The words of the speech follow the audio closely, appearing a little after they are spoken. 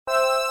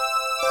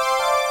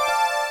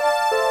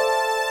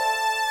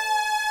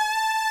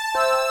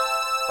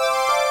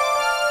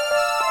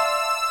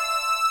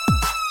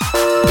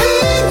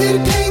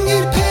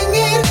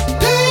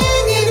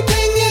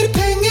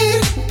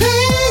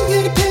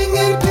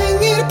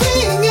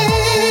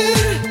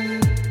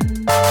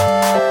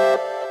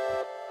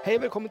Hei,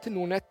 velkommen til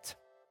Nordnett.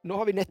 Nå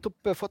har vi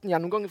nettopp fått en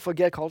gjennomgang fra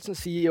Geir Karlsen,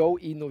 CEO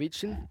i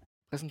Norwegian.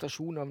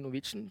 Presentasjon av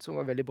Norwegian, som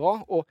var veldig bra.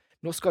 Og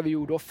nå skal vi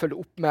jo da følge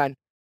opp med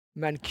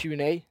en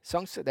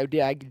Q&A-seanse. Det er jo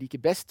det jeg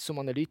liker best som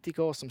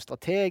analytiker, som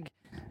strateg,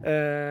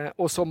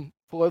 og som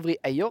for øvrig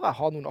eier. Jeg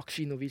har noen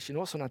aksjer i Norwegian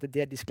nå, sånn at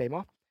det er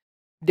disclaimer.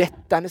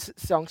 Denne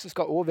seansen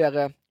skal også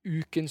være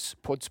ukens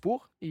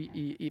poddspor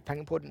i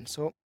Pengepodden.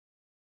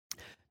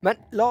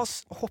 Men la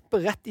oss hoppe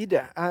rett i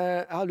det.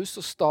 Jeg har lyst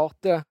til å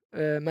starte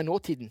med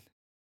nåtiden.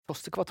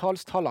 Første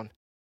kvartalstallene.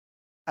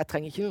 Jeg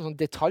trenger ikke noen sånn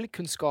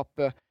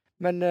detaljkunnskap,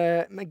 men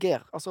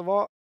Geir, altså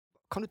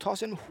kan du ta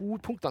oss gjennom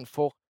hovedpunktene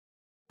for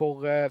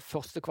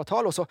første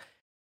kvartal? Og så,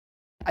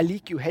 jeg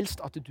liker jo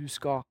helst at du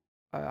skal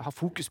ha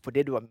fokus på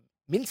det du er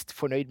minst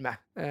fornøyd med.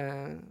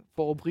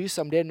 For å bry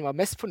seg om det du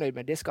er mest fornøyd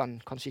med, det skal han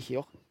kanskje ikke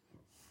gjøre.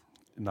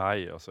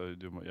 Nei,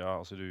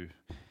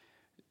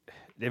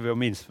 det vi var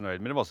minst fornøyd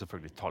med, det var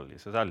selvfølgelig tall i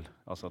seg selv.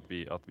 Altså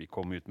at vi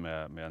kom ut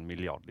med 1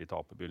 milliard i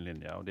tap på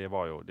bunnlinje, og det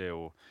er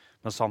jo,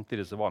 men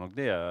samtidig så var nok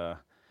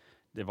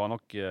det var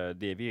nok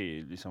det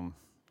vi liksom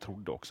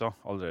trodde også,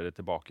 allerede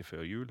tilbake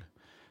før jul.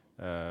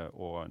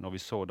 Og når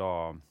vi så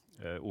da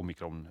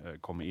Omikron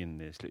komme inn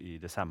i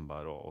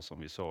desember, og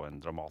som vi så en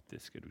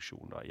dramatisk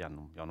reduksjon da,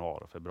 gjennom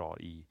januar og februar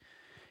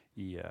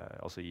i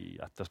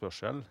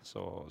etterspørsel,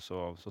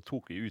 så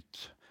tok vi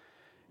ut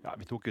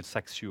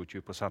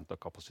 6-27%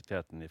 av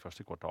kapasiteten i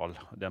første kvartal.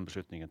 Den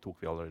beslutningen tok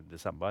vi allerede i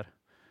desember.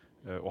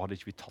 Og hadde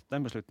ikke vi tatt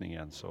den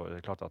beslutningen, så er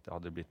det klart at det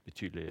hadde blitt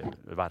betydelig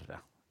verre.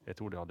 Jeg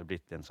tror det hadde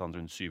blitt en sånn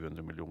rundt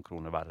 700 millioner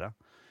kroner verre,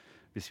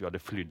 hvis vi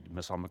hadde flydd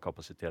med samme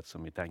kapasitet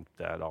som vi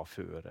tenkte da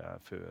før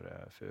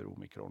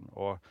Omikron.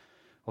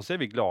 Og så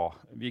er vi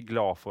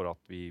glad for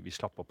at vi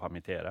slapp å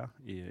permittere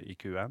i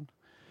Q1.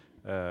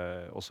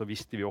 Og så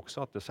visste vi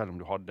også at selv om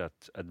du hadde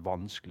et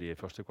vanskelig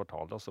første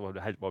kvartal, da, så var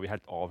vi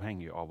helt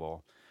avhengige av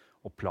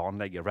å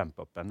planlegge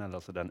ramp-upen,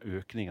 eller altså den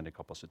økningen i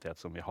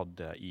kapasitet som vi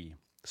hadde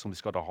som vi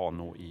skal da ha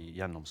nå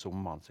gjennom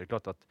sommeren. Så det er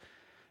klart at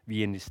vi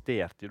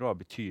investerte da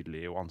betydelig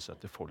i å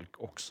ansette folk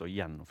også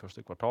gjennom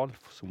første kvartal,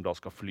 som da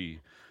skal fly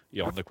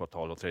i andre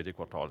kvartal og tredje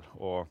kvartal.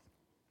 Og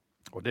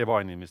det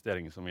var en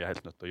investering som vi er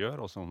helt nødt til å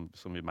gjøre, og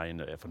som vi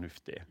mener er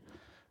fornuftig.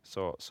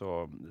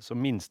 Så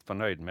minst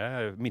fornøyd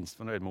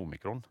med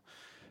Omikron,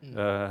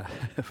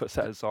 for å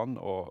si det sånn,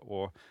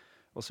 og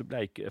så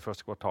ble ikke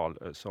første kvartal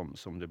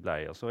som det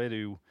ble. Og så er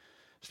det jo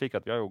slik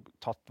at vi har jo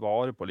tatt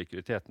vare på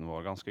likviditeten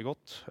vår ganske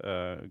godt,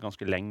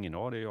 ganske lenge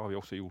nå. Det har vi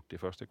også gjort i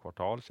første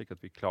kvartal, slik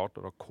at vi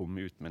klarte å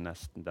komme ut med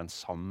nesten den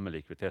samme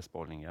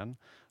likviditetsbeholdningen,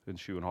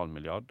 rundt 7,5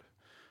 milliard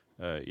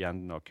i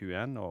enden av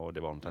Q1, og det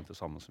var omtrent det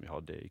samme som vi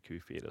hadde i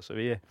Q4. Så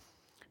vi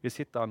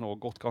sitter nå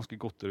ganske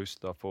godt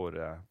rustet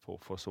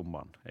for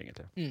sommeren,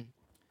 egentlig. Mm.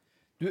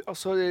 Du,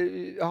 altså,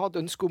 jeg har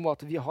et ønske om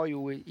at vi har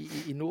jo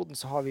i Norden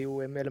så har vi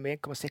jo mellom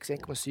 1,6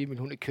 og 1,7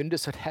 millioner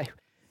kunder, så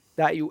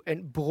det er jo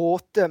en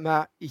bråte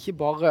med ikke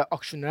bare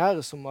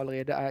aksjonærer som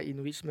allerede er i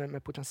Norwegian,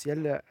 med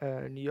potensielle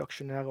nye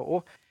aksjonærer.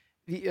 Og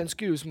vi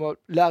ønsker jo som å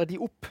lære de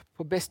opp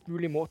på best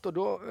mulig måte, og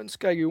da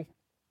ønsker jeg jo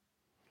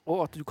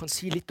også at du kan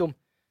si litt om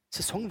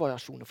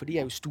sesongvariasjoner, for de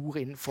er jo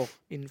store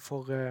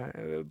innenfor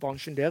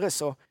bransjen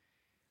deres. Så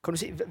kan du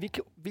si,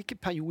 hvilke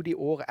perioder i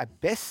året er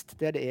best,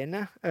 det er det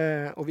ene,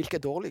 og hvilke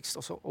er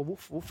dårligst, og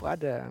hvorfor er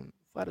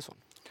det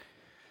sånn?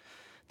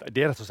 Det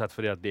er rett og slett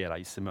fordi at det er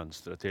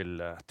reisemønstret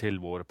til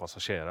våre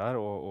passasjerer,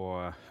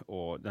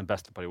 og den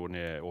beste perioden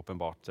er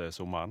åpenbart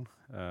sommeren,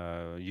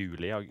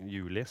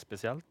 juli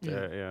spesielt.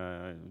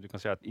 Du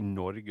kan si at i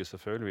Norge så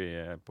føler vi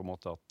på en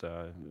måte at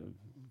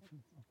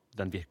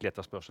den virkelige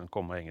etterspørselen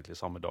kommer egentlig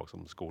samme dag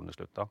som skolene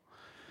slutter.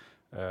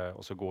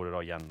 Og så går det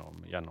da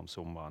gjennom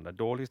sommeren. Den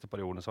dårligste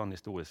perioden sånn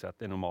historisk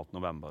sett er normalt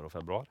november og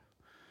februar,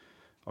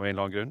 av en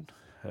eller annen grunn.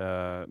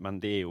 Men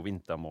det er jo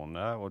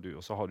vintermåneder,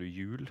 og så har du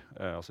jul,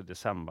 altså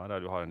desember,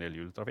 der du har en del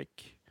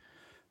juletrafikk.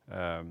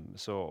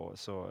 Så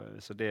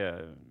det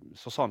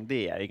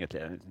er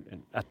egentlig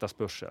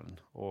etterspørselen.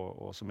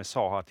 Og som jeg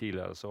sa her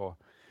tidligere,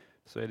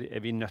 så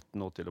er vi nødt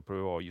nå til å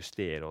prøve å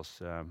justere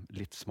oss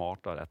litt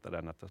smartere etter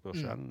den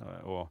etterspørselen.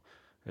 Og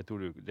jeg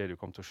tror det du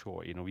kommer til å se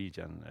i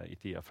Norwegian i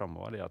tiden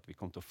fremover, er at vi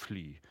kommer til å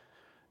fly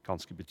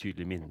ganske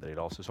betydelig mindre i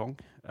lavsesong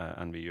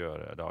enn vi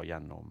gjør da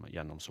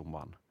gjennom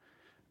sommeren.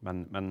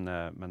 Men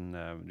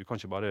du kan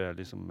ikke bare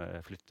liksom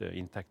flytte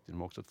inntekten, du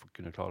må også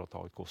kunne klare å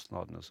ta ut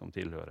kostnadene som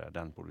tilhører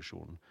den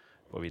produksjonen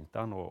på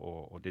vinteren,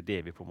 og det er det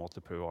vi på en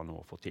måte prøver nå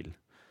å få til.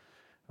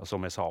 Og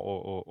som jeg sa,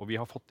 og vi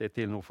har fått det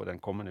til nå for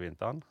den kommende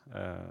vinteren,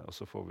 og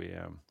så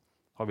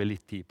har vi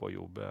litt tid på å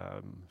jobbe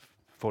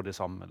for det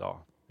samme da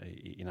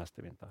i neste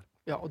vinter.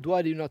 Ja, og da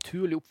er det jo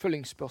naturlig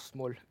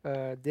oppfølgingsspørsmål.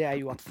 Det er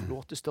jo at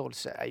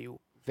flåtestørrelse er jo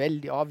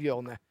veldig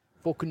avgjørende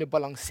for å kunne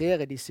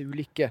balansere disse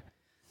ulike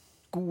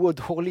gode og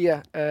dårlige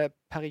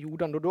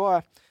periodene. Og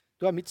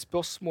da er mitt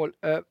spørsmål,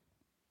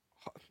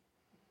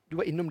 du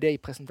var innom det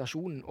i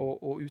presentasjonen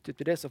og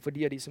utdype det, så for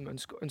de av de som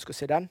ønsker å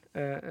se den,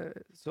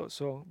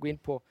 så gå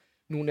inn på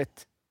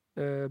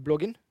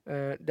Nordnett-bloggen.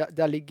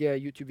 Der ligger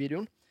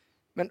YouTube-videoen.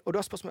 Og da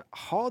er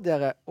spørsmålet, har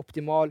dere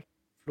optimal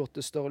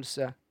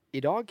flåtestørrelse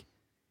i dag?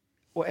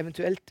 Og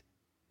eventuelt,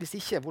 hvis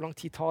ikke, hvor lang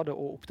tid tar det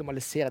å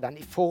optimalisere den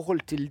i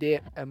forhold til det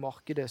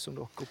markedet som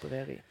dere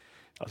opererer i?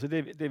 Altså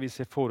det vi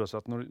ser for oss,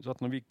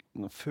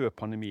 før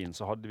pandemien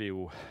så hadde vi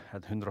jo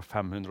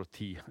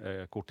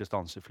 105-110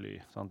 kortdistansefly.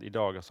 Sant? I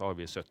dag så har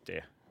vi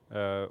 70.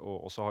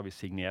 Og så har vi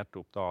signert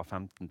opp da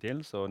 15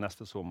 til, så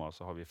neste sommer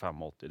så har vi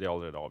 85. Det er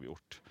allerede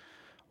avgjort.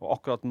 Og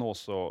akkurat nå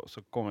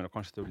så kommer vi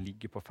kanskje til å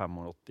ligge på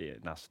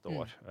 85 neste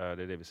år.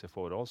 Det er det vi ser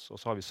for oss. Og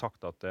så har vi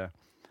sagt at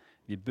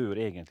vi bør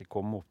egentlig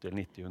komme opp til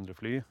 90-100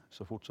 fly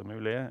så fort som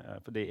mulig.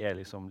 For det er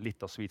liksom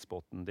litt av sweet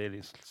spoten. Det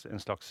er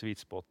en slags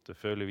sweet spot,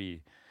 føler vi,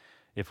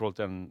 i forhold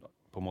til den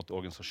på en måte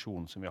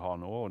organisasjonen som vi har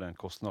nå, og den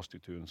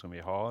kostnadsstrukturen som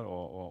vi har.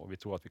 Og vi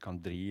tror at vi kan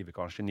drive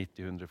kanskje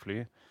 90-100 fly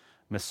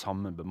med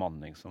samme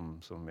bemanning som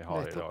vi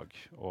har i dag.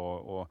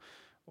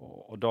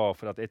 Og da,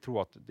 for at jeg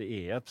tror at det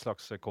er et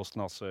slags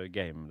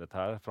kostnadsgame dette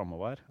her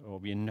fremover,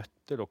 og vi er nødt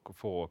til å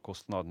få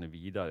kostnadene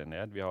videre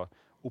ned. Vi har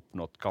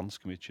oppnådd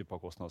ganske mye på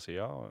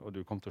kostnadssiden, og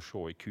du kommer til å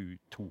se i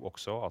Q2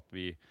 også at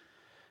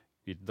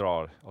vi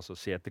drar, altså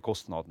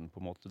setekostnaden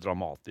på en måte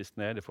dramatisk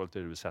ned i forhold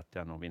til det vi har sett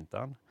gjennom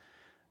vinteren.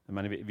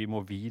 Men vi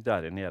må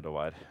videre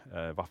nedover,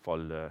 i hvert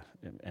fall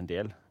en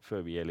del,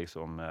 før vi er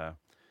liksom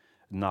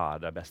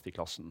nær det beste i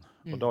klassen.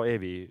 Og da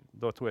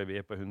tror jeg vi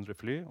er på 100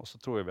 fly, og så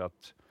tror jeg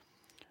at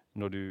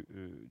når du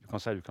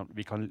kan si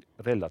vi kan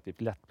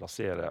relativt lett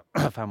plassere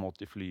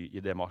 85 fly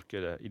i det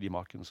markedet, i de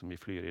markedene som vi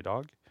flyr i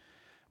dag.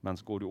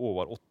 Mens går du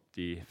over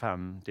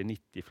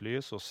 85-90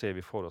 fly, så ser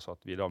vi for oss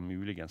at vi da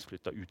muligens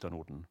flytter ut av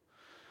Norden.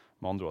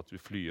 Med andre ord at du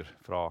flyr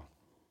fra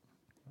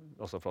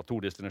 2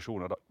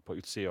 destinasjoner på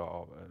utsida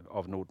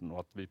av Norden,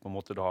 og at vi på en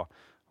måte da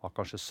har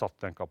kanskje satt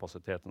den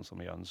kapasiteten som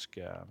vi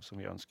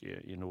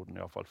ønsker i Norden,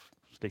 i hvert fall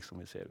slik som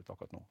vi ser ut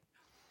akkurat nå.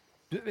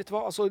 Du vet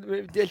hva, altså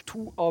del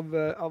 2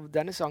 av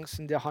denne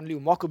seansen, det handler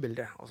jo om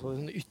makrobildet, altså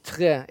sånne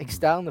ytre,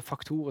 eksterne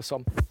faktorer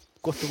som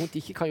godt og rundt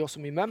ikke kan gjøre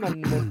så mye med,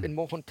 men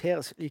må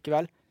håndteres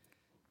likevel.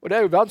 Og det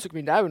er jo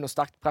verdensøkonomien, det er jo under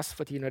sterkt press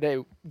for tiden, og det er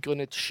jo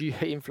grunnet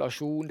skyhøy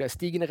inflasjon, det er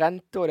stigende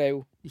rente, og det er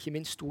jo ikke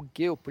minst stor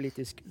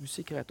geopolitisk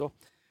usikkerhet.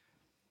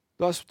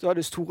 Da er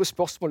det store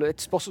spørsmål,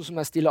 et spørsmål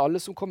som jeg stiller alle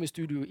som kommer i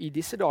studio i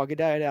disse dager,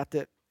 det er det at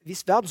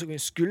hvis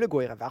verdensøkonomien skulle gå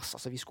i revers,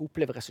 altså vi skulle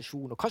oppleve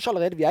resesjon, og kanskje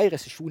allerede vi er i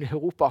resesjon i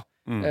Europa,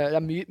 det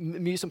er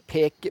mye som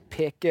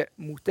peker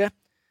mot det.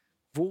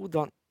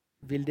 Hvordan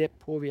vil det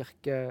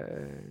påvirke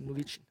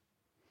Norwegian?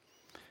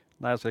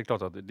 Nei, så det er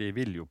klart at det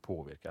vil jo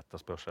påvirke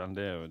etterspørselen.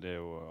 Det er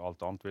jo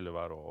alt annet vil det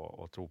være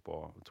å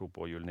tro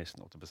på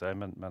julenissen,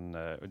 men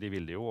det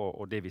vil det jo,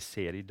 og det vi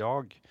ser i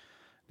dag,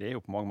 det er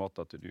jo på mange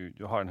måter at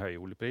du har en høy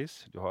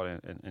oljepris, du har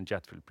en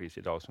jetfuel-pris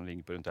i dag som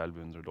ligger på rundt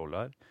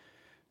 $1,100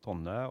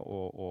 tonnet,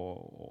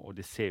 og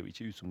det ser jo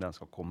ikke ut som den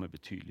skal komme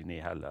betydelig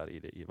ned heller,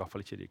 i hvert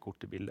fall ikke i det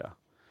korte bildet.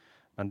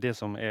 Men det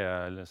som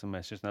jeg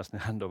synes nesten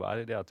er enda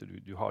verre, det er at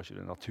du har ikke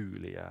den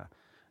naturlige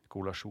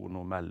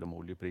korrelasjonen mellom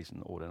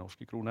oljeprisen og den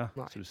norske krone.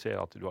 Nei. Så du ser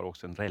at du har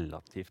også en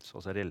relativt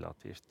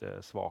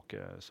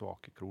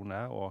svake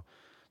krone, og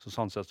så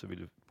sånn sett så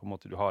vil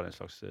du ha en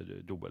slags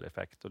dobbel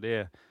effekt. Og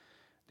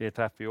det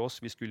treffer jo oss.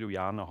 Vi skulle jo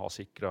gjerne ha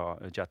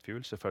sikret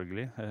jetfuel,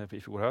 selvfølgelig,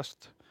 i fjor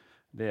høst.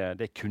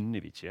 Det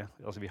kunne vi ikke.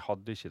 Altså, vi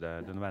hadde ikke det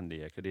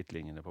nødvendige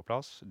kredittlinjene på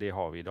plass. Det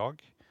har vi i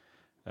dag.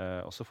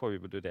 Og så får vi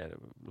vurdere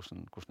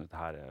hvordan dette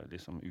her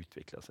liksom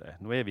utvikler seg.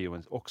 Nå er vi jo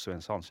også i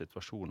en sånn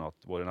situasjon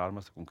at våre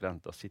nærmeste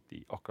konkurrenter sitter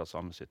i akkurat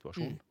samme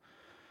situasjon.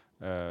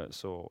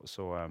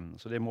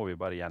 Så det må vi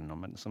bare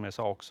gjennom. Men som jeg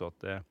sa også,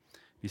 at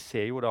vi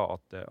ser jo da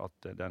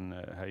at den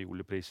høye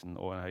oljeprisen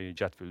og den høye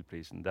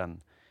jetfuel-prisen, den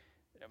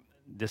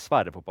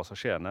dessverre for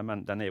passasjerene,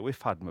 men den er jo i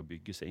ferd med å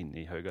bygge seg inn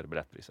i høyere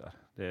billettpriser.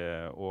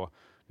 Og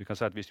du kan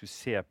si at hvis du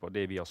ser på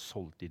det vi har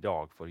solgt i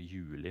dag for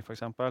juli, for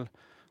eksempel,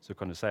 så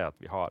kan du si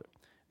at vi har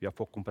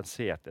fått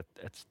kompensert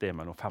et sted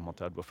mellom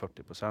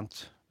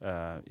 35-40%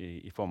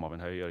 i form av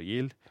en høyere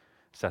yield,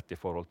 sett i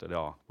forhold til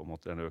da, på en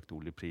måte den økte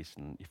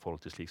oljeprisen i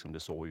forhold til slik som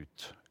det så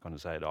ut, kan du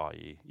si da,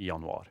 i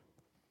januar.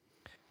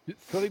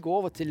 Før vi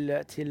går over til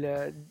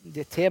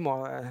det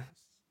temaet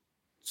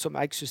som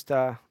jeg synes det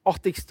er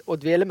artigst å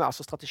dvele med,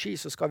 altså strategi,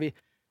 så skal vi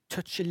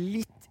touche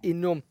litt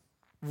innom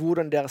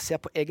hvordan dere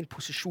ser på egen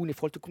posisjon i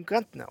forhold til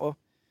konkurrentene. Og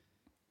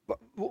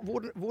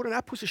hvordan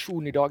er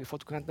posisjonen i dag i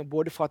forhold til konkurrentene,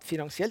 både fra et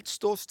finansielt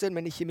ståsted,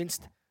 men ikke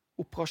minst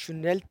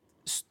operasjonelt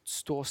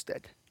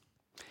ståsted?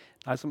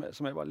 Nei, som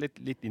jeg var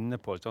litt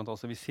inne på,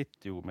 altså, vi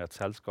sitter jo med et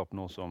selskap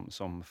nå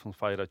som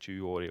feirer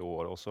 20 år i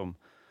år, og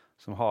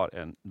som har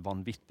en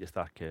vanvittig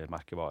sterk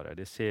merkevare.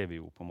 Det ser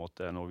vi jo på en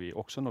måte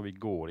også når vi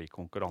går i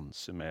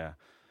konkurranse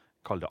med,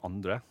 kall det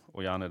andre,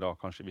 og gjerne da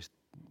kanskje hvis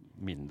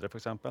mindre for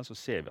eksempel, så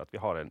ser vi at vi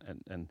har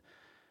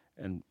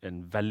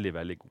en veldig,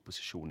 veldig god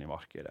posisjon i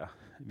markedet.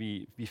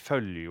 Vi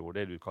følger jo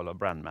det du kaller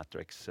brand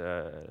metrics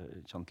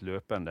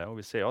løpende, og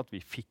vi ser at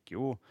vi fikk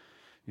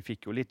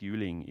jo litt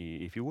juling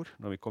i fjor,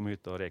 når vi kom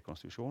ut av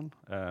rekonstruksjon.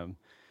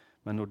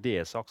 Men når det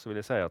er sagt, så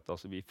vil jeg si at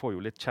altså, vi får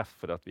jo litt kjeft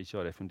for at vi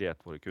ikke har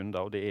refundert våre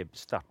kunder, og det er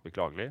sterkt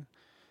beklagelig.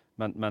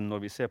 Men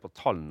når vi ser på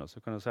tallene,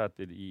 så kan jeg si at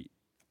i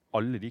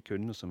alle de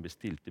kundene som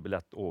bestilte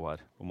billett over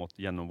på en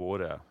måte gjennom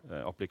våre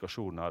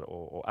applikasjoner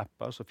og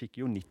apper, så fikk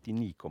jo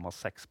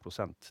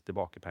 99,6%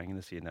 tilbake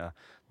pengene sine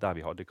der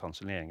vi hadde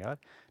kanselleringer.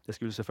 Det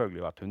skulle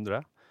selvfølgelig vært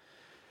 100.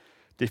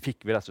 Det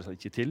fikk vi rett og slett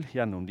ikke til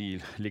gjennom de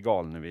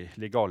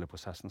legale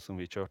prosessene som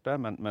vi kjørte,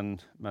 men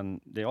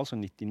det er altså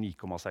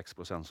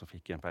 99,6% som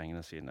fikk igjen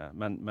pengene sine.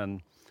 Men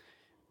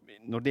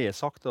når det er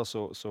sagt, da,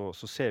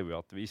 så ser vi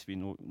at hvis vi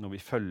når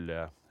vi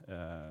følger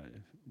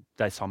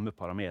de samme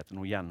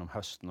parametrene gjennom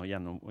høsten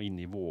og inn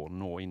i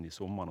våren og inn i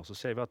sommeren, så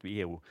ser vi at vi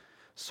er jo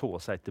så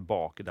å si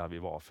tilbake der vi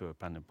var før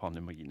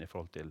pandemien i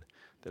forhold til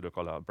det du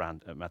kaller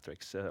brand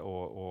metrics.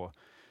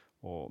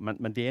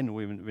 Men det er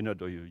noe vi er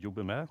nødt til å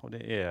jobbe med, og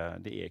det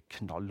er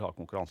knallhard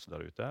konkurranse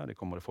der ute. Det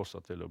kommer det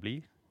fortsatt til å bli.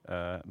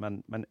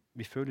 Men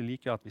vi føler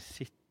like at vi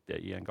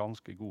sitter i en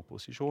ganske god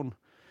posisjon.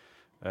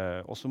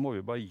 Og så må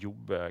vi bare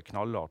jobbe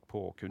knallhardt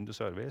på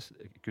kundeservice.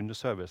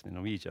 Kundeservicen i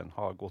Norwegian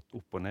har gått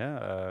opp og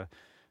ned.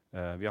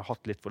 Vi har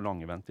hatt litt for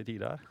lange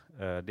ventetider.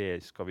 Det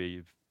skal vi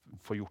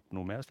få gjort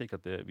noe med, slik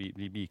at vi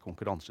blir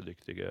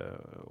konkurransedyktige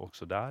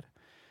også der.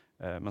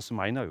 Men så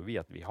mener jo vi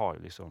at vi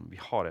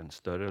har en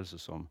størrelse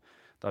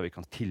der vi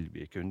kan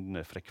tilby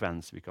kundene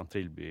frekvens, vi kan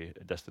tilby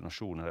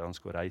destinasjoner de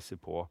ønsker å reise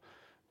på.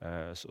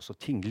 Så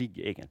ting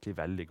ligger egentlig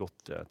veldig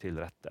godt til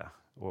rette.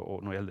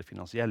 Og når det gjelder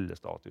finansielle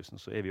statusen,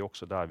 så er vi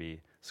også der vi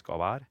skal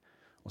være.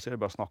 Og så er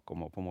det bare snakk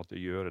om å på en måte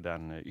gjøre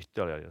den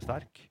ytterligere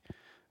sterk.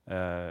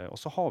 Og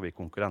så har vi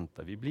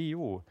konkurrenter. Vi blir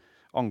jo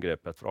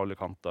angrepet fra alle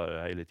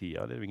kanter hele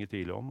tiden, det er jo ingen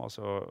tvil om.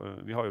 Altså,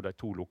 vi har jo de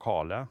 2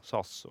 lokale,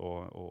 SAS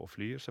og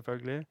Flyr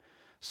selvfølgelig.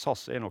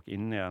 SAS er nok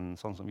inne i en,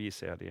 sånn som vi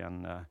ser det, i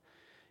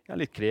en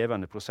litt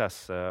krevende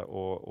prosess,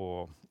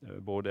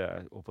 både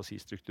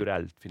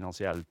strukturelt,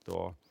 finansielt,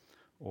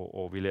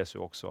 og vi leser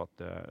jo også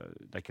at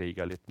de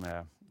kriger litt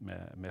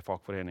med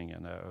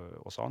fagforeningene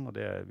og sånn, og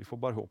vi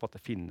får bare håpe at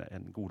de finner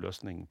en god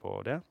løsning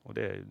på det, og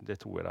det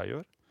tror jeg de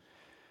gjør.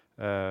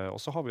 Og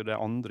så har vi det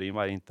andre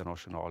mer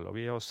internasjonale, og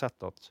vi har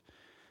sett at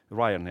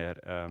Ryanair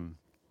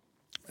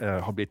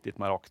har blitt litt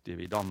mer aktiv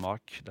i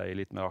Danmark, de er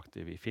litt mer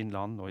aktive i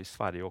Finland, og i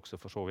Sverige også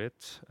for så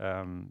vidt.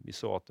 Vi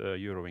så at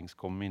Eurowings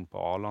kom inn på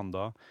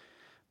Arlanda,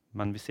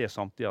 men vi ser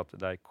samtidig at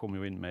de kom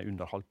jo inn med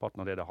under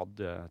halvparten av det de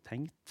hadde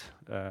tenkt.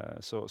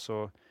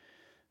 Så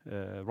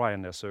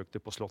Ryanair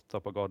søkte på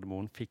slotter på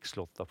Gardermoen, fikk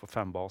slotter på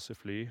 5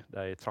 basefly.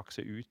 De trakk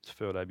seg ut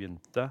før de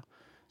begynte.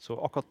 Så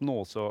akkurat nå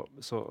så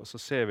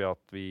ser vi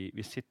at vi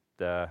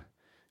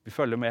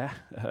følger med,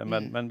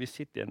 men vi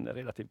sitter i en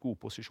relativt god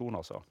posisjon,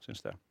 altså,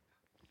 synes jeg.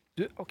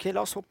 Ok,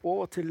 la oss hoppe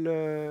over til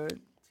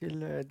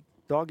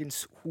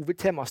dagens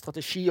hovedtema,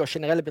 strategi og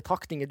generelle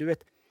betraktninger. Du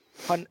vet,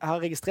 jeg har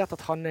registrert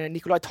at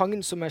Nicolai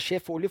Tangen, som er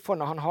sjef for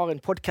oljefondet, han har en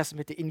podcast som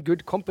heter In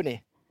Good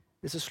Company.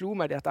 Det som slo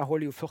meg det at jeg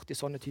holder jo 40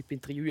 sånne type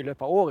intervju i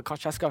løpet av året.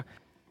 Kanskje jeg skal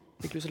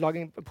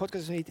lage en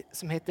podcast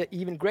som heter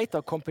Even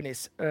Greater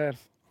Companies,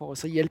 for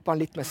å hjelpe han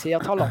litt med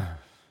seertallene.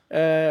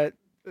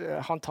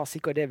 Han tar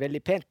sikkert det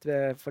veldig pent,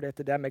 for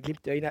det der med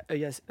glimt i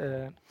øyet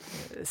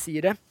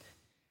sier det.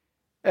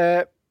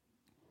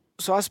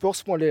 Så er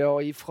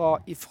spørsmålet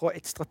fra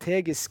et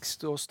strategisk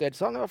ståsted.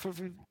 Sånn, i hvert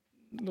fall,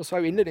 nå sa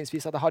jeg jo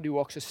innledningsvis at jeg hadde jo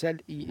aksjer selv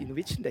i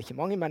Norwegian. Det er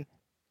ikke mange,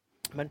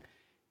 men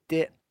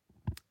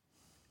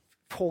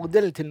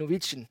fordelen til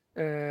Norwegian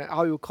jeg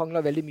har jo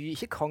kranglet veldig mye.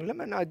 Ikke kranglet,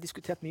 men jeg har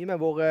diskutert mye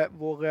med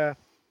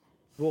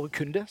våre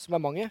kunder, som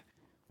er mange,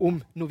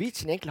 om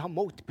Norwegian egentlig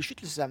har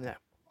beskyttelsesevne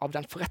av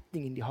den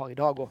forretningen de har i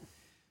dag.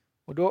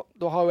 Og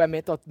da har jo jeg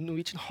ment at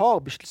Norwegian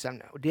har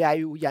beskyttelsesevne, og det er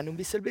jo gjennom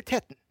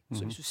visibiliteten.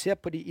 Så hvis du ser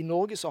på det i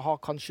Norge, så har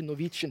kanskje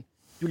Norwegian,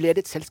 du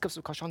leder et selskap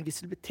som kanskje har en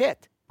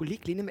visibilitet, på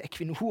lik linje med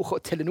Equinor og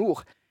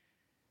Telenor,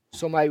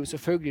 som er jo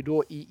selvfølgelig da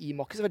i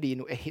markedsverdi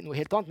noe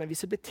helt annet, men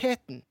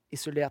visibiliteten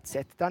isolert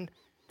sett,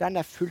 den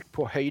er fullt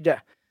på høyde.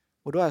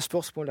 Og da er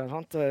spørsmålet,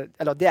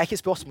 eller det er ikke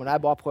spørsmålet,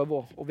 jeg bare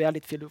prøver å være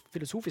litt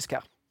filosofisk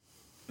her.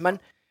 Men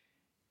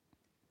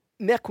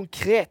mer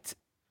konkret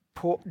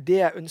på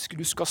det jeg ønsker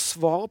du skal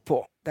svare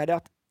på, det er det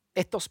at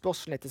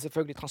etterspørselen etter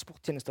selvfølgelig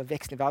transporttjenester og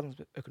veksten i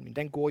verdensøkonomien,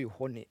 den går jo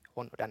hånd i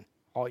hånd, og den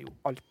har jo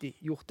alltid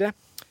gjort det.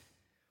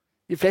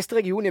 De fleste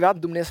regioner i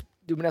verden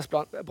domineres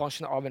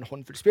bransjen av en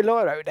håndfull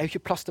spillere. Det er jo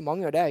ikke plass til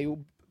mange, og det er jo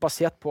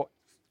basert på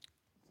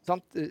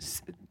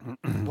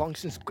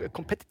bransjens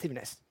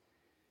competitiveness.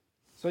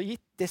 Så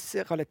gitt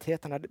disse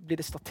realitetene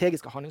blir det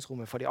strategiske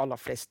handlingsrommet for de aller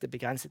fleste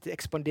begrenset til å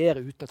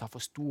ekspandere uten å ta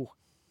for stor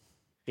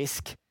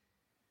risk.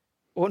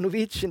 Og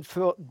Norwegian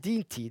før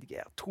din tid,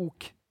 Geir,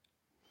 tok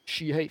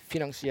skyhøy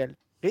finansiell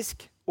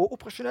risk og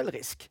operasjonell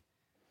risk.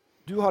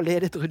 Du har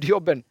ledet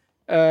ryddejobben,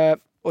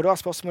 og da er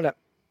spørsmålet,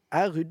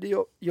 er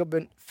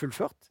ryddejobben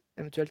fullført?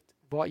 Eventuelt,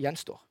 hva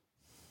gjenstår?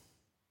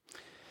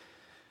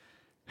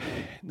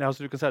 Nei,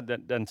 altså du kan si at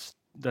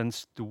den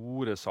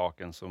store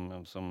saken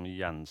som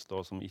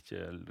gjenstår, som ikke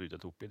er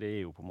ryddet opp i, det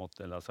er jo på en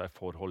måte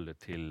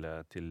forholdet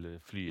til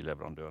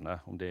flyleverandørene,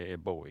 om det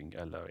er Boeing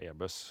eller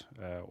Airbus.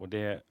 Og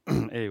det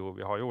er jo,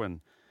 vi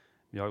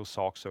har jo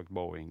saksøkt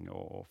Boeing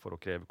for å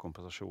kreve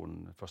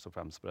kompensasjon først og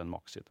fremst på den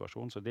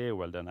makssituasjonen, så det er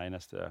jo vel den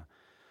eneste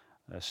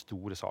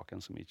store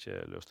saken som ikke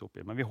er løst opp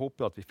i. Men vi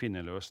håper at vi finner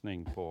en løsning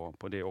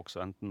på det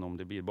også, enten om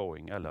det blir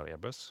Boeing eller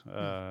Airbus.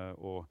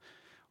 Og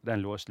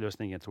den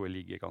løsningen tror jeg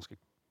ligger ganske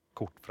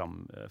kort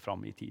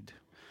fram i tid.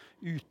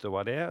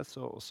 Utover det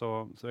så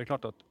er det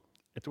klart at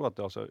jeg tror at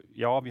altså,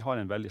 ja, vi har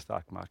en veldig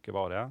sterk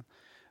merkevare.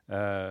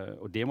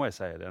 Og det må jeg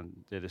si,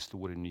 det er det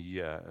store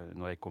nye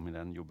når jeg kom i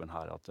denne jobben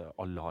her, at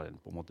alle har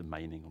på en måte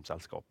mening om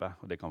selskapet,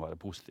 og det kan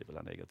være positivt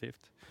eller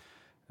negativt.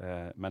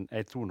 Men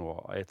jeg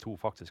tror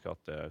faktisk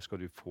at skal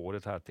du få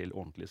dette her til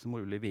ordentlig, så må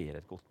du levere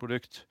et godt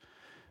produkt.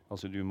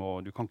 Altså du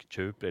kan ikke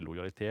kjøpe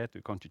lojalitet,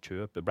 du kan ikke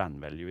kjøpe brand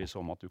value i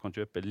så måte. Du kan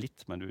kjøpe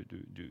litt, men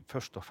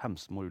først og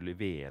fremst må du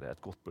levere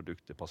et godt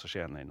produkt til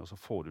passasjerene inn, og så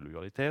får du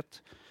lojalitet.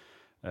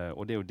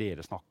 Og det er jo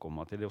det snakker om,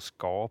 at det er å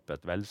skape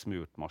et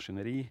velsmurt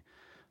maskineri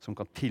som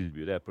kan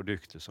tilby det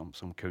produktet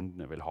som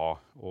kundene vil ha.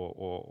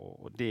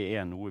 Og det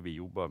er noe vi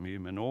jobber mye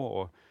med nå,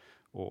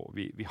 og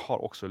vi har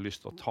også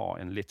lyst til å ta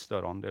en litt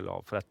større andel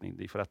av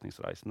de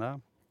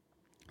forretningsreisene.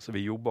 Så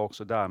vi jobber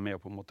også der med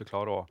å på en måte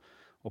klare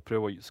å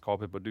prøve å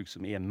skape et produkt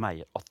som er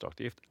mer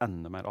attraktivt,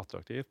 enda mer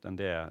attraktivt enn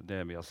det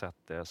vi har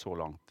sett så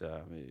langt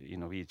i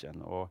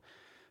Norwegian. Og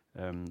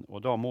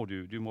da må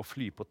du må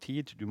fly på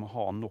tid, du må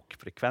ha nok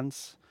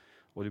frekvens,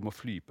 og du må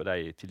fly på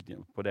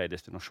de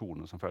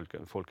destinasjonene som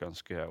folk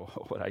ønsker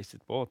å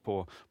reise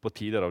på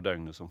tider av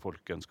døgnet som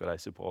folk ønsker å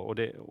reise på. Og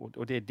det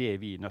er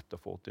det vi er nødt til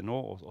å få til nå,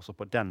 og så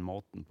på den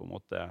måten på en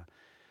måte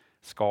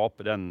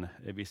skape den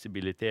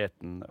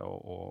visibiliteten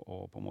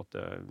og på en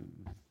måte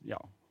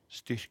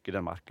styrke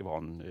den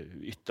merkevaren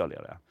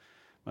ytterligere.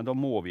 Men da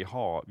må vi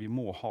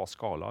må ha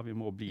skala, vi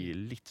må bli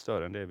litt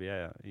større enn det vi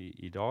er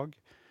i dag.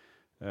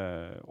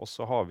 Og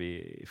så har vi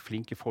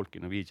flinke folk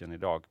i Norwegian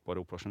i dag på det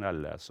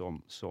operasjonelle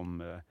som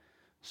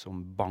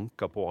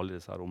banker på alle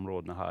disse her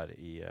områdene her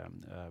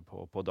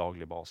på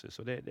daglig basis.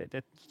 Så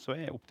så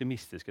er jeg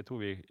optimistisk. Jeg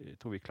tror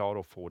vi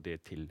klarer å få det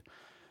til.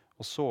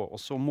 Og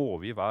så må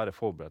vi være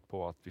forberedt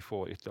på at vi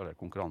får ytterligere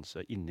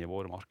konkurranse inn i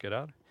våre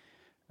markeder.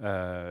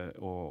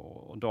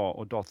 Og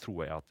da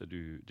tror jeg at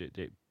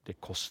det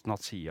er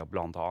kostnadssiden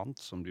blant annet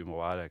som du må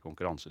være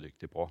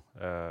konkurransedyktig på.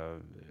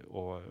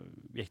 Og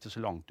vi er ikke så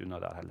langt unna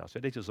der heller. Så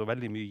det er ikke så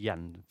veldig mye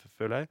igjen,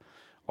 føler jeg,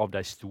 av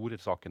de store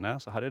sakene.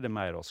 Så her er det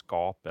mer å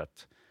skape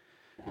et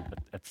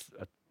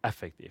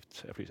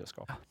effektivt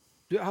flyselskap.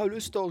 Du har jo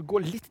lyst til å gå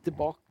litt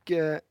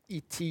tilbake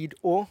i tid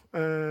også,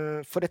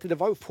 for det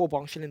var jo få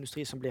bransjer i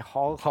industri som ble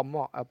hardere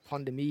rammet av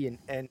pandemien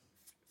enn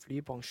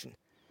flybransjen.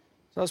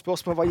 Så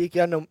spørsmålet hva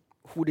gikk gjennom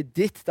hodet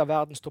ditt da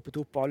verden stoppet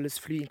opp og alles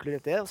fly,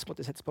 inkludert deres,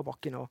 måtte settes på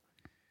bakken. Og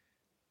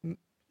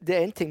det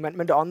er en ting,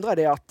 men det andre er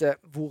det at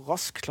hvor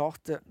raskt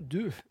klarte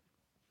du,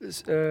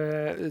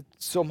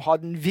 som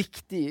hadde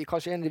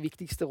kanskje en av de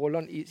viktigste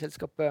rollene i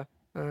selskapet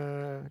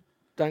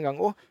den gang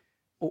også,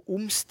 å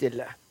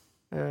omstille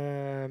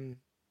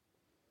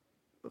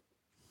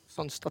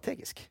sånn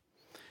strategisk?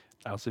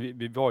 Altså,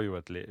 vi var jo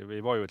et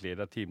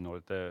lederteam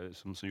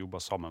som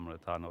jobbet sammen med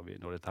dette her,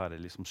 når dette her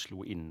liksom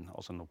slo inn,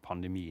 altså når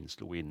pandemien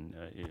slo inn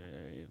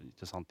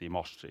i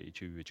mars i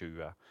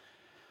 2020.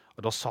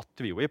 Og da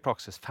satte vi jo i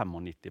praksis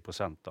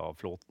 95% av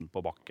flåten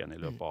på bakken i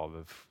løpet av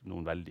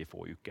noen veldig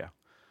få uker.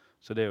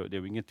 Så det er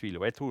jo ingen tvil.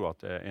 Og jeg tror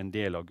at en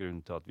del av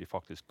grunnen til at vi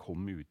faktisk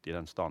kom ut i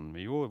den standen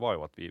vi gjorde, var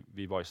jo at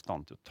vi var i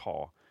stand til å ta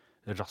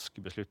raske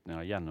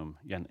beslutninger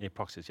i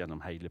praksis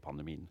gjennom hele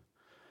pandemien.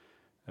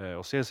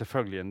 Og så er det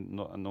selvfølgelig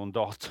noen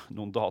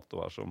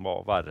datoer som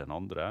var verre enn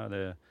andre. Det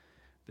er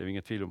jo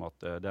ingen tvil om at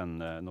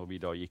når vi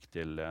da gikk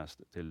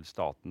til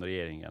staten,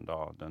 regjeringen,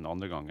 da, den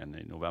andre gangen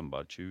i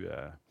november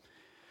 2020,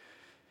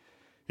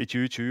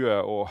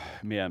 og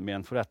med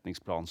en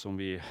forretningsplan som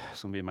vi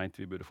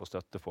mente vi burde få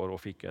støtte for,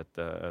 og fikk et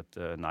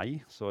nei.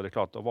 Så det er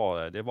klart, det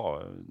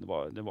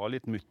var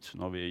litt mutt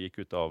når vi gikk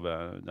ut av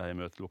det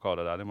her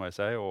møtelokalet der, det må jeg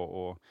si,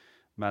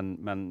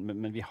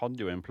 men vi hadde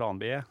jo en plan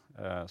B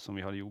som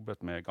vi hadde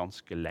jobbet med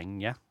ganske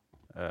lenge,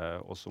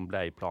 og som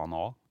ble plan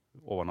A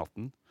over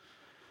natten.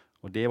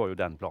 Og det var jo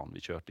den planen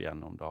vi kjørte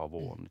gjennom da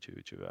våren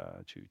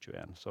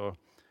 2021. Så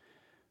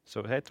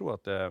jeg tror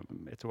at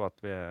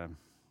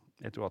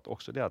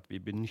også det at vi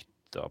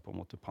benyttet på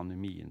en måte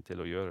pandemien til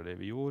å gjøre det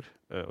vi gjorde,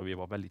 og vi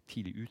var veldig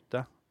tidlig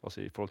ute, altså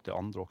i forhold til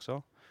andre også.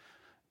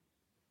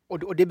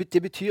 Og det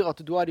betyr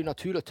at da er det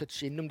naturlig å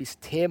touche innom disse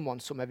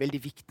temaene som er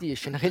veldig viktige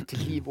generelt i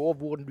livet, og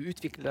hvordan du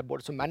utvikler deg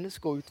både som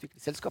menneske og utvikler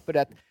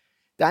selskapet.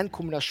 Det er en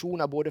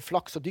kombinasjon av både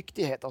flaks og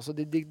dyktighet. Altså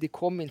det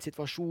kom i en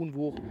situasjon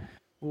hvor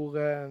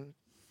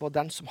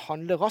den som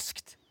handler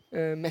raskt,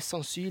 mest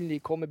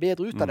sannsynlig kommer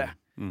bedre ut av det.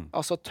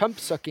 Altså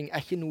thumbsucking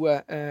er ikke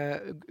noe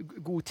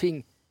god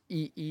ting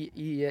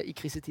i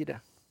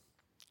krisetider.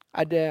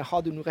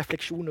 Har du noen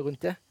refleksjoner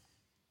rundt det?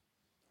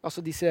 Altså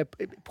disse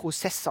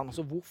prosessene,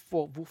 altså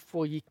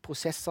hvorfor gikk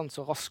prosessene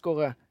så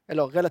raskere,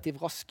 eller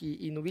relativt rask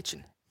i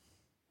Norwegian?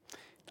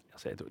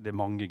 Altså, det er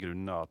mange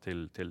grunner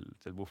til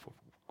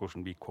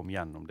hvordan vi kom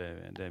gjennom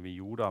det vi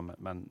gjorde,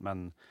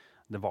 men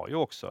det var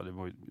jo også, det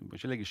må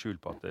ikke legge skjul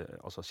på at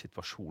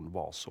situasjonen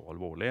var så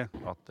alvorlig,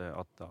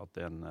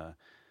 at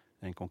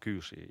en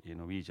konkurs i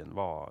Norwegian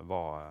var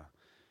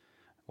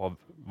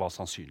var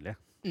sannsynlig.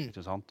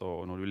 Ikke sant?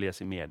 Og når du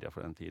leser i media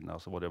for den tiden,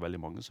 så var det veldig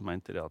mange som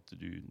mente det at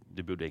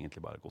det burde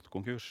egentlig bare gått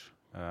konkurs.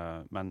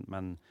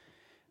 Men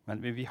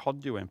vi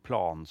hadde jo en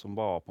plan som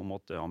var på en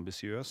måte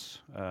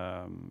ambisiøs.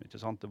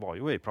 Ikke sant? Det var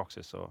jo i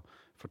praksis å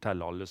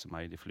fortelle alle som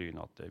eide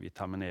flyene at vi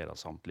terminerer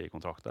samtlige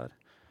kontrakter.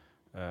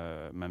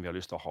 Men vi har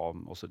lyst til å ha,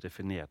 og så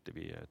definerte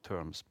vi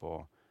terms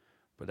på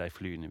de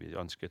flyene vi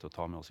ønsket å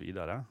ta med oss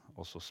videre.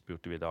 Og så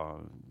spurte vi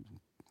da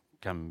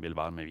hvem vil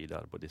være med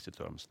videre på disse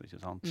termsene,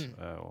 ikke sant?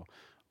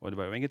 Og det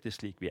var jo egentlig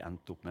slik vi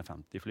endte opp med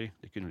 50 fly.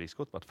 Det kunne like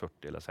godt vært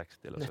 40 eller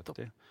 60 eller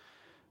 70.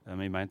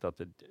 Men vi mente at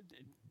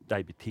de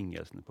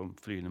betingelsene på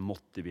flyene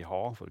måtte vi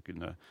ha for å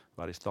kunne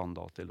være i stand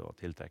til å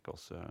tiltrekke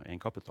oss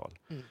egenkapital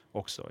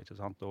også, ikke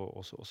sant? Og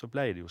så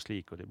ble det jo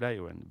slik, og det ble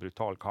jo en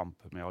brutal kamp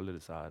med alle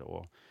disse her.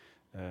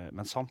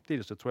 Men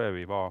samtidig så tror jeg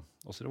vi var,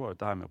 også det var jo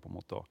det her med på en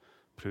måte å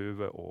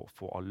prøve å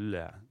få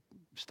alle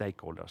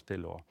stakeholders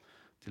til å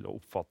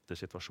oppfatte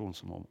situasjonen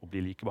som å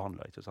bli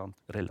likebehandlet, ikke sant?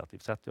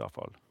 Relativt sett i hvert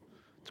fall.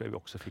 Tror jeg vi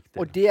også fikk det.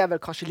 Og det er vel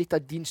kanskje litt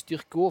av din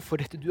styrke også,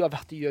 for dette du har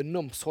vært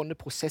igjennom sånne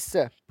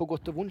prosesser på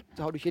godt og vondt.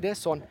 Har du ikke det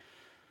sånn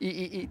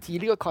i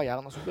tidligere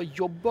karrieren? Altså, du har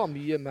jobbet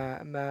mye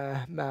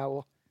med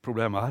å...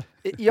 Problemet her?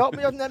 Ja,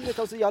 men jeg nevner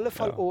altså, i alle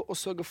fall å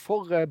sørge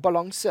for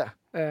balanse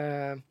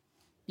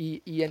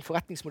i en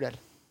forretningsmodell.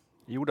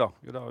 Jo da.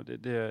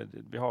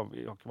 Vi har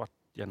ikke vært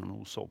gjennom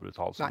noe så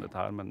brutalt som dette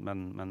her,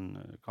 men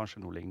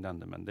kanskje noe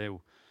lignende. Men det er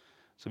jo...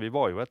 Så vi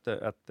var jo et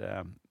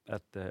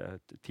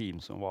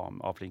team som var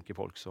av flinke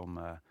folk som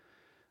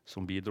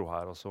bidro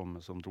her, og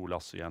som dro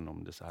lasset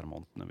gjennom disse her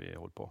månedene vi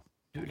holdt på.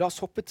 La oss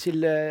hoppe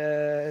til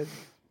å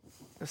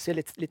se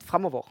litt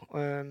fremover.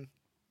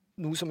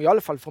 Noe som i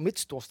alle fall for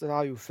mitt ståsted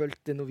har jo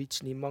fulgt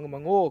Norwegian i mange,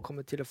 mange år, og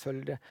kommer til å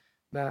følge det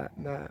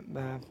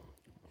med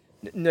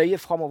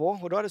nøye fremover.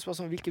 Og da er det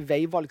spørsmål om hvilke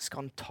veivalg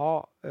skal han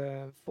ta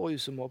for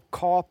som å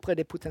kapre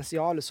det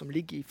potensialet som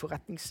ligger i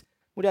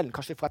forretningsmodellen.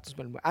 Kanskje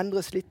forretningsmodellen må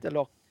endres litt,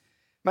 eller...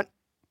 Men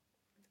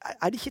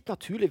er det ikke et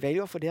naturlig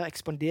veivalg for dere å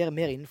ekspandere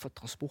mer innenfor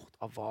transport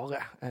av varer?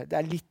 Det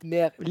er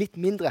litt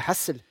mindre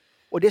hassle.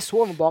 Og det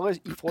så man bare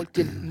i forhold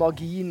til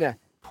marginene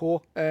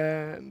på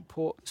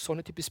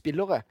sånne typer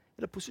spillere,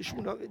 eller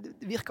posisjoner.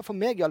 Det virker for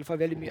meg i alle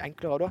fall veldig mye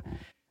enklere. Da.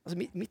 Altså,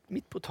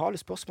 mitt brutale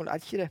spørsmål er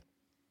ikke det.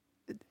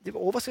 Det var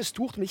overraskende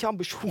stort om de ikke har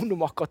ambisjon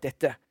om akkurat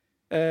dette.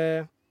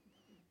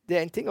 Det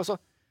er en ting. Altså,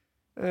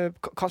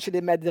 kanskje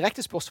det med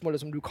direkte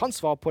spørsmålet som du kan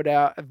svare på, det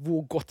er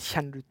hvor godt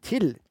kjenner du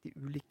til de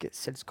ulike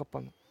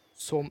selskapene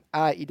som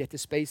er i dette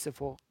spacet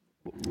for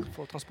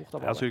transport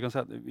av varer? Altså, kan si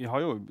at vi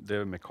har jo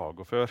drevet med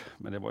cargo før,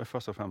 men det var jo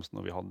først og fremst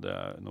når vi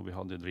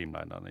hadde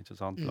Dreamlinerne, ikke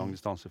sant?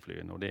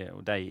 Langdistanseflyene, og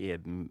de er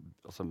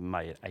altså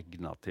mer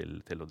egnet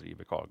til å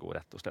drive cargo,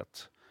 rett og slett.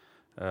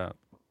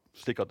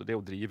 Slik at det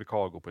å drive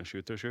cargo på en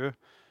 737,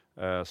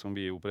 som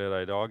vi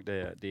opererer i dag,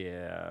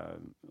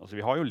 altså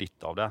vi har jo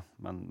litt av det,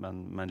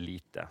 men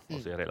lite,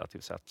 altså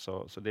relativt sett.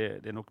 Så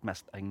det er nok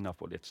mest egnet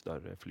for litt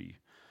større fly.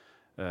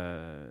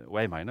 Og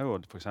jeg mener jo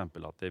for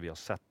eksempel at det vi har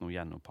sett nå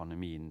gjennom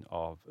pandemien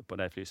på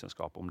de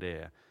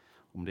flyselskapene,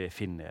 om det er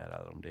Finnair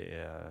eller om det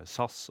er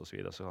SAS og så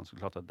videre, så er det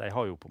klart at de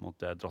har jo på en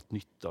måte dratt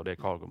nytte av det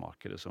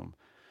cargomarkedet som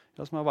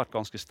har vært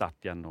ganske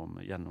sterkt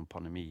gjennom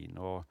pandemien.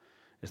 Og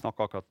jeg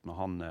snakket akkurat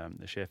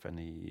med sjefen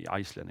i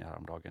Iceland her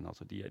om dagen.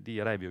 Altså de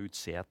rev jo ut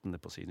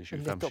setene på sine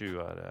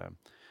 757-er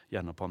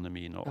gjennom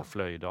pandemien og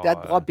fløy da. Det er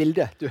et bra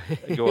bilde.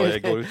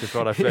 Jeg går ut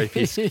ifra de fløy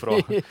fisk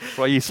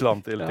fra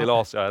Island til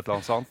Asia et eller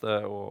annet, sant?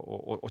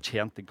 Og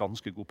tjente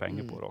ganske god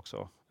penger på det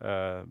også.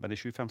 Men de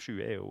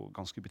 757 er jo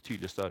ganske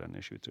betydelig større enn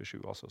de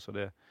 737, altså. Så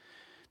det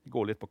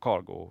går litt på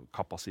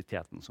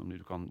cargo-kapasiteten som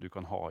du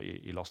kan ha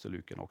i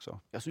lasteluken også.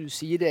 Ja, så du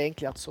sier det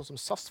egentlig at sånn som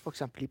SAS for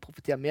eksempel, de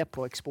profiterer mer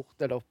på eksport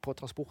eller på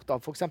transport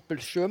av for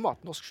eksempel sjømat,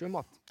 norsk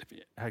sjømat?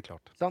 Helt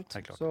klart. Sant?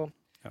 Helt klart. Så,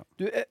 ja.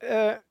 Du,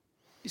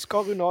 vi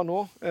skal runde av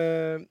nå.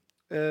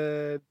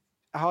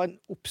 Jeg har en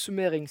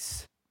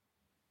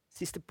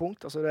oppsummerings-siste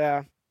punkt, altså det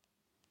er,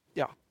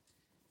 ja,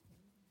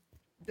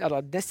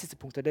 eller nest siste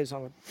punkt er det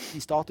sånn at vi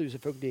starter jo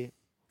selvfølgelig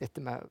dette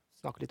med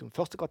snakke litt om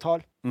første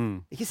kvartal. Det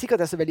er ikke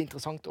sikkert det er så veldig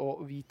interessant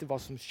å vite hva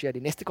som skjer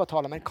de neste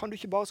kvartaler, men kan du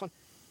ikke bare sånn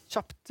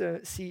kjapt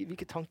si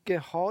hvilke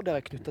tanker har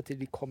dere knyttet til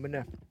de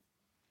kommende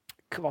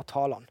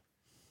kvartalene?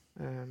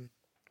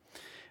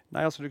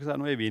 Nei, altså du kan si,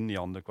 nå er vi inne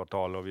i andre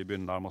kvartal, og vi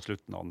begynner nærmere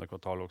slutten av andre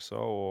kvartal også,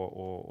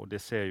 og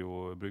det ser jo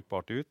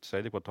brukbart ut.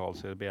 Tredje kvartal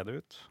ser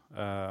bedre ut.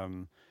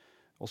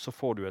 Og så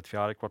får du et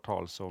fjerde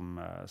kvartal som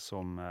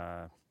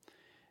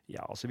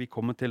ja, altså vi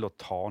kommer til å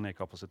ta ned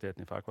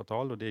kapasiteten i fjerde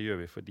kvartal, og det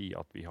gjør vi fordi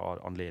at vi har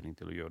anledning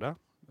til å gjøre det.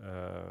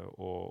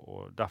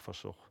 Og derfor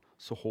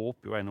så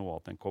håper jeg nå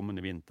at den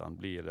kommende vinteren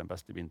blir den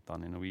beste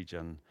vinteren i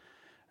Norwegian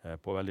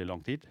på veldig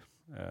lang tid.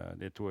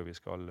 Det tror jeg vi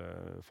skal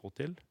få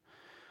til.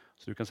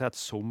 Så du kan si at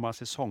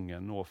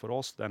sommersesongen nå for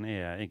oss, den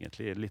er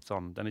egentlig litt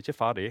sånn, den er ikke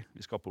ferdig.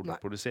 Vi skal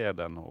produsere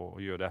den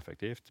og gjøre det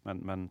effektivt,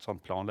 men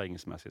sånn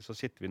planleggingsmessig så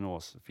sitter vi nå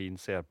og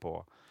finser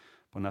på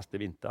neste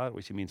vinter, og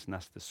ikke minst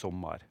neste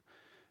sommer.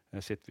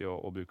 Sitter vi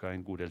og bruker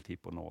en god del tid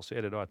på nå. Så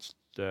er det da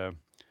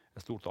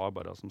et stort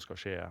arbeid som skal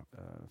skje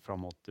frem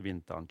mot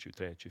vinteren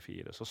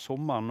 23-24. Så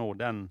sommeren nå,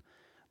 den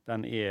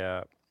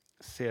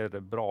ser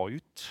bra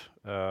ut.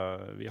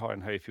 Vi har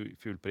en høy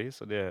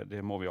fuelpris, og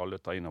det må vi alle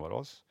ta inn over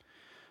oss.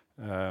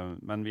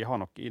 Men vi har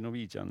nok i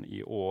Norwegian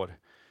i år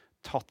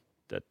tatt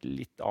et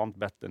litt annet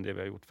bett enn det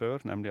vi har gjort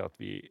før, nemlig at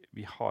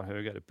vi har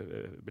høyere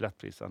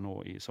billettpriser nå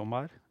i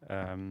sommer.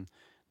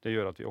 Det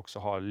gjør at vi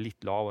også har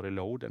litt lavere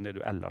load enn det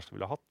du ellers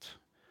ville hatt.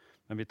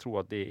 Men vi tror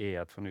at det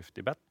et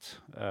fornuftig bett.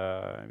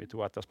 Vi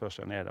tror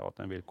etterspørselen det, at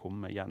den vil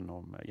komme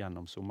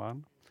gjennom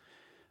sommeren.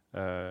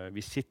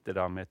 Vi sitter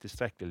der med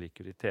tilstrekkelig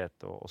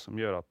likviditet, og som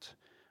gjør at,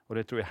 og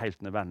det tror jeg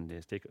helt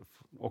nødvendig,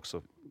 også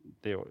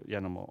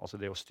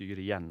det å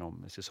styre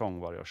gjennom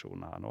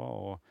sesongvariasjoner her nå,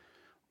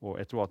 og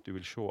jeg tror at du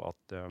vil se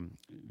at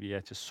vi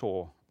ikke så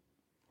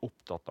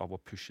opptatt av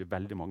å pushe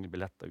veldig mange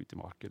billetter ut i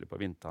markedet på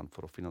vinteren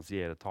for å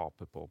finansiere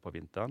tapet på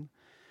vinteren.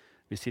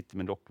 Vi sitter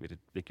med nok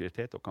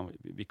likviditet, og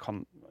vi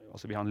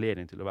har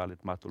anledning til å være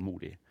litt mer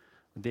tålmodig.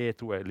 Det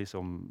tror jeg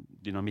liksom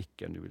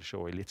dynamikken du vil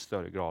se i litt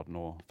større grad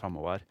nå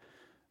fremover,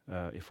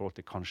 i forhold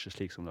til kanskje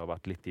slik som det har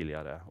vært litt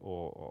tidligere,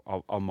 og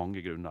av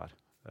mange grunner.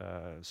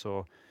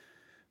 Så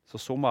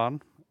sommeren,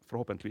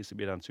 forhåpentligvis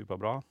blir den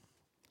superbra.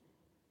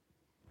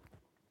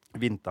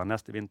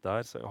 Neste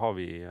vinter, så har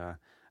vi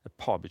et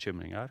par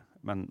bekymringer,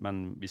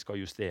 men vi skal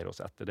justere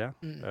oss etter det,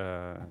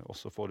 og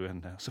så får du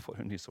en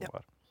ny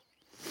sommer. Ja.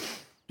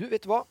 Du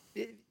vet hva,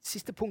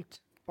 siste punkt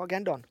på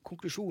agendaen,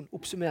 konklusjon,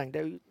 oppsummering,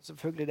 det jo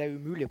selvfølgelig det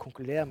umulig å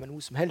konkludere med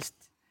noe som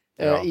helst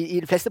i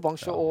de fleste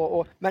bransjer,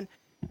 men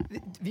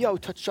vi har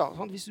jo touchet,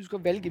 hvis du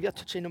skal velge, vi har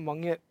touchet innom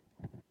mange,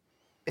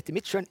 etter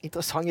mitt skjønn,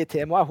 interessante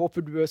temaer. Jeg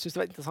håper du synes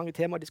det var interessante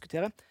temaer å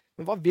diskutere,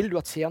 men hva vil du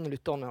at seerne,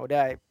 lytterne, og det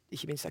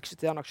ikke minst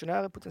eksisterende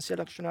aksjonærer,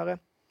 potensielle aksjonærer,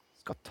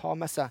 skal ta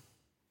med seg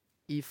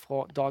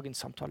ifra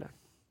dagens samtale?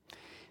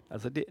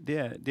 Altså det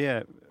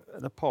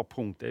et par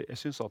punkt. Jeg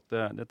synes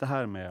at dette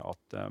her med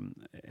at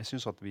jeg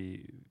synes at vi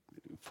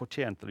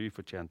fortjent eller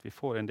ufortjent, vi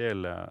får en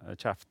del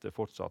kjeft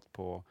fortsatt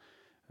på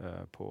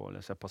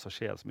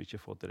passasjerer som ikke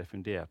har fått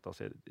refundert.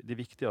 Altså, det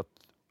viktig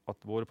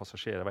at våre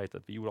passasjerer vet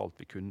at vi gjorde alt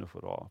vi kunne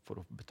for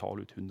å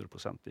betale ut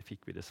 100%. Det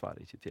fikk vi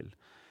dessverre ikke til.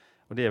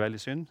 Og det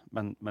veldig synd,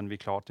 men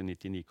vi klarte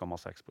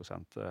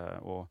 99,6%.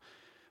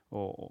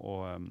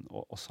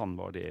 Og sånn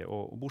var det.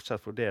 Og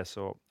bortsett fra det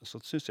så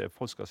synes jeg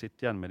folk skal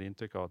sitte igjen med det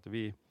inntrykket at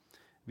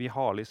vi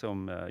har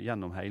liksom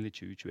gjennom hele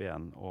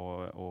 2021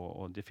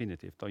 og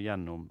definitivt da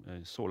gjennom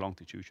så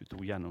langt i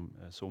 2022 gjennom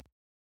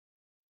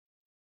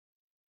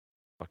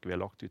nettverket vi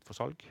har lagt ut for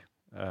salg.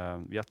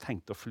 Vi har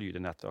tenkt å fly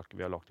det nettverket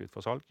vi har lagt ut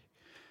for salg.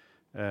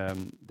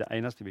 Det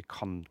eneste vi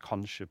kan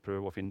kanskje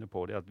prøve å finne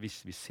på det at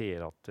hvis vi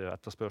ser at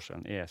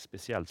etterspørselen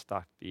spesielt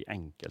sterkt i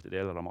enkelte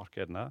deler av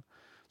markedene,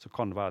 så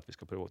kan det være at vi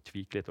skal prøve å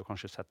tvike litt og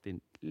kanskje sette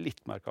inn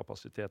litt mer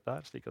kapasitet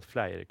der, slik at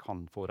flere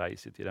kan få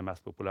reise til de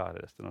mest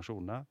populære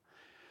destinasjonene.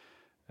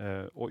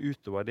 Og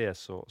utover det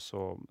så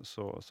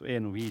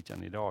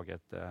Norwegian i dag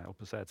et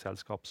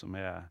selskap som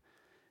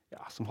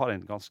har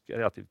en ganske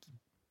relativt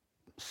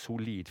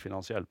solid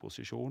finansiell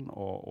posisjon,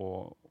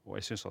 og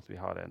jeg synes at vi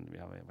har en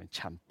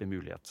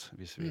kjempemulighet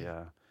hvis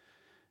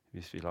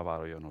vi lar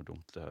være å gjøre noe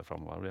dumt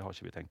fremover, og det har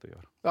ikke vi tenkt å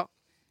gjøre. Ja,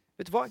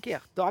 vet du hva,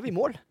 Geir? Da vi i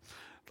mål.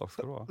 Takk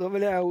skal du ha. Da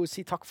vil jeg jo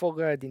si takk for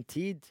din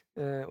tid,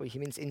 og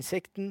ikke minst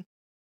innsikten.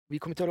 Vi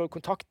kommer til å holde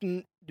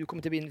kontakten. Du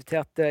kommer til å bli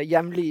invitert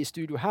jevnlig i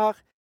studio her.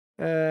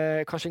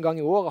 Kanskje en gang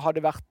i året har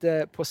det vært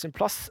på sin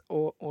plass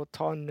å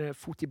ta en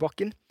fot i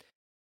bakken.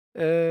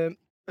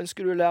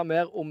 Ønsker du å lære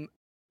mer om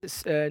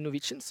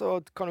Norwegian, så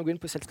kan du gå inn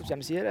på selskapets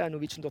hjemmeside, det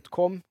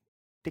norwegian.com.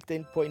 Klikk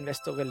deg inn på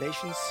Investor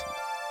Relations.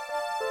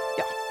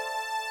 Ja,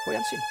 på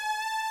gjensyn.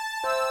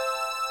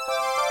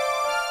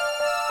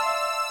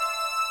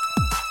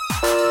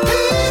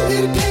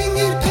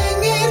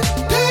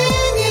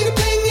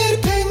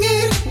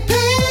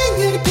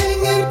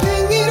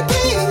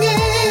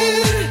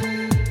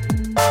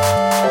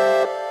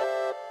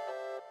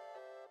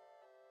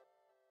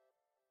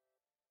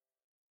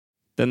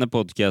 Denne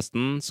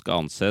podcasten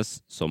skal anses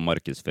som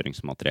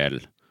markedsføringsmateriell,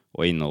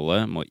 og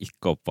innholdet må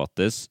ikke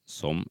oppfattes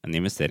som en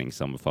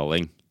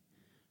investeringsanbefaling.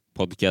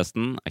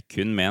 Podcasten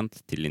kun ment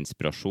til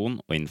inspirasjon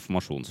og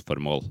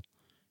informasjonsformål.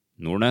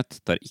 Nordnet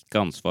tar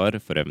ikke ansvar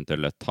for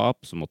eventuelle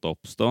tap som måtte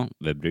oppstå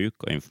ved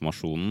bruk av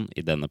informasjonen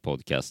i denne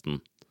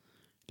podcasten.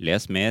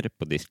 Les mer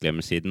på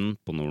disclaimer-siden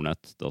på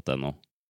nordnet.no.